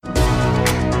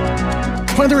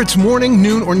Whether it's morning,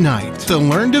 noon, or night, the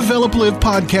Learn, Develop, Live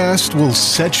podcast will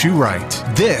set you right.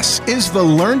 This is the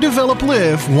Learn, Develop,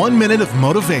 Live 1 Minute of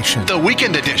Motivation, the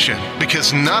weekend edition,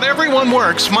 because not everyone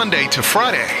works Monday to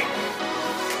Friday.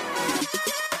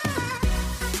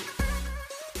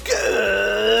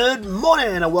 Good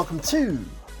morning and welcome to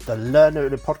the Learn,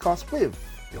 Develop, Live podcast with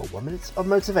your 1 minute of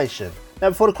motivation. Now,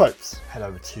 before the quotes, head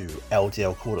over to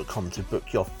ldlcall.com to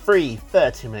book your free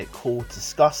 30-minute call to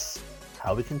discuss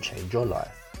how we can change your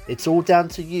life. It's all down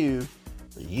to you,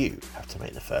 but you have to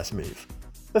make the first move.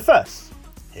 But first,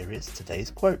 here is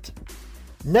today's quote.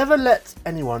 Never let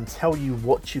anyone tell you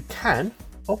what you can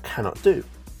or cannot do.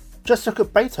 Just look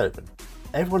at Beethoven.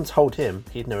 Everyone told him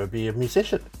he'd never be a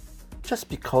musician, just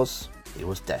because he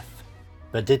was deaf.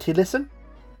 But did he listen?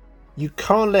 You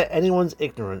can't let anyone's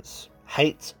ignorance,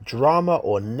 hate, drama,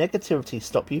 or negativity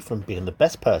stop you from being the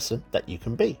best person that you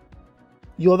can be.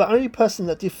 You're the only person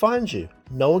that defines you.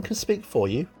 No one can speak for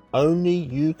you. Only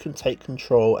you can take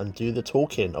control and do the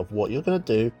talking of what you're going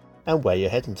to do and where you're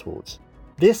heading towards.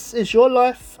 This is your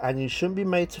life and you shouldn't be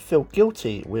made to feel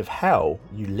guilty with how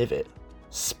you live it.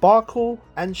 Sparkle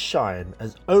and shine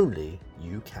as only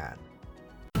you can.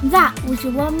 That was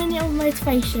your 1 minute of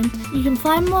motivation. You can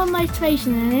find more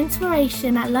motivation and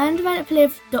inspiration at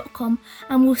learndeveloplive.com,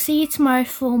 and we'll see you tomorrow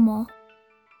for more.